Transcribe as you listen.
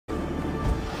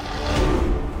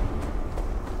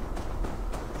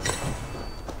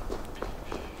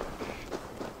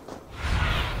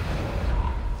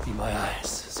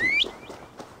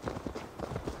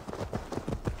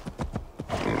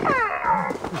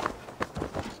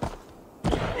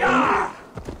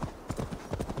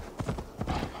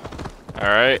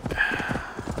Alright.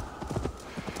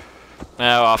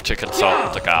 Now off to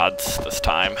consult the gods this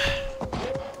time.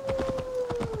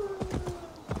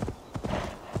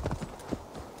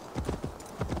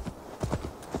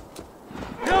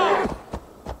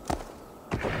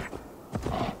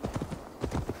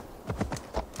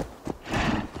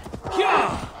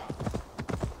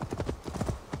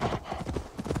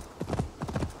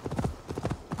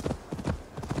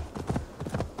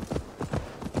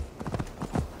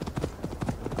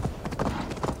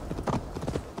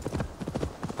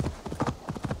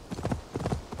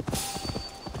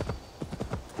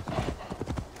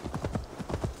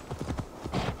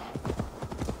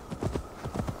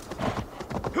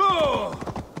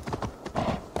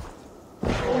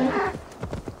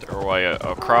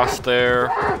 Across there,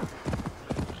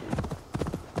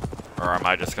 or am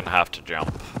I just gonna have to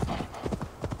jump?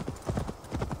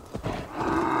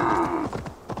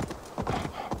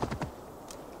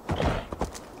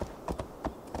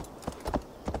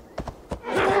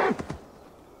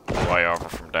 Way over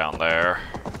from down there.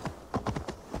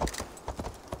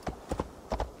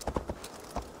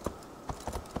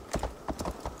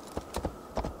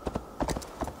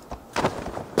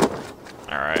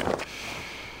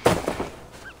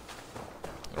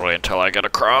 Until I get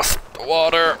across the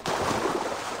water.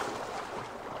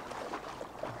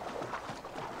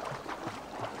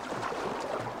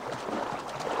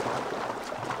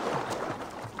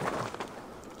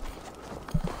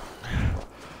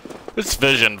 This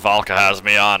vision Valka has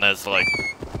me on is like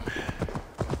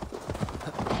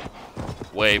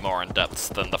way more in depth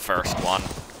than the first one.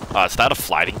 Is that a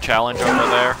flighting challenge over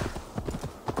there?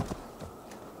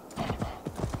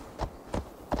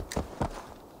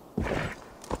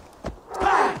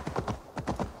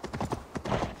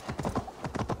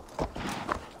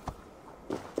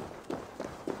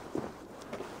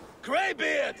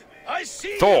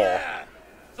 Thor!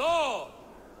 Thor!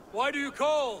 Why do you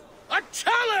call? A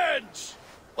challenge!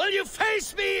 Will you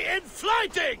face me in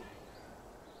flighting?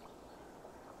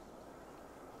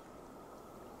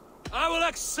 I will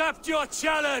accept your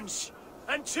challenge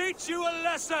and teach you a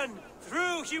lesson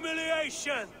through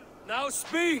humiliation. Now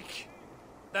speak,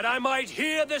 that I might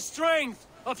hear the strength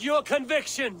of your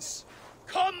convictions.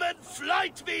 Come and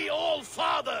flight me,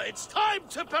 All-Father. It's time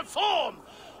to perform.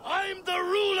 I'm the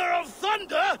ruler of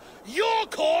thunder, you're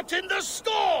caught in the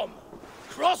storm!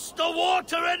 Cross the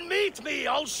water and meet me,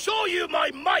 I'll show you my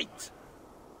might!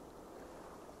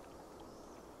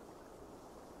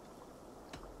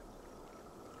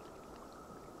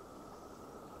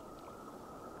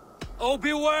 Oh,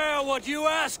 beware what you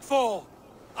ask for!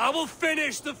 I will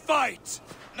finish the fight!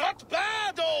 Not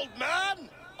bad, old man!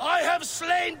 I have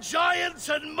slain giants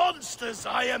and monsters,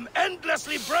 I am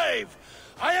endlessly brave!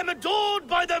 I am adored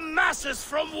by the masses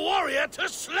from warrior to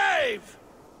slave!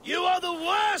 You are the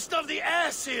worst of the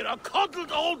Aesir, a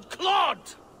coddled old clod!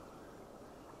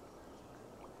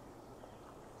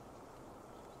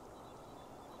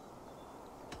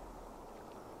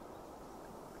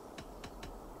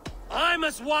 I'm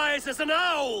as wise as an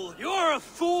owl! You're a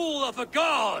fool of a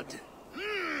god!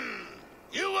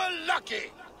 You were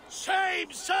lucky!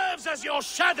 Shame serves as your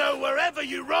shadow wherever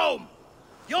you roam!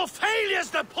 Your failure's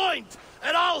the point,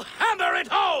 and I'll hammer it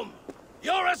home!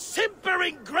 You're a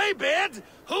simpering greybeard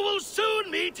who will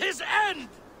soon meet his end!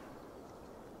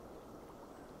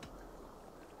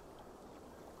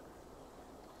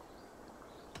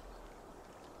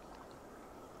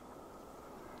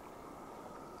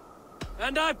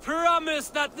 And I promise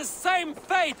that the same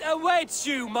fate awaits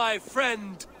you, my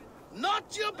friend!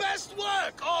 Not your best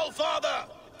work, All-Father!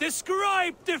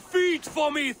 Describe defeat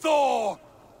for me, Thor!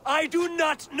 I do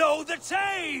not know the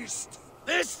taste!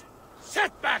 This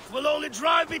setback will only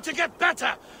drive me to get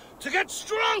better, to get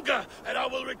stronger, and I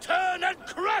will return and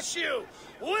crush you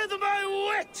with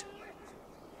my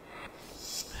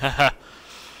wit!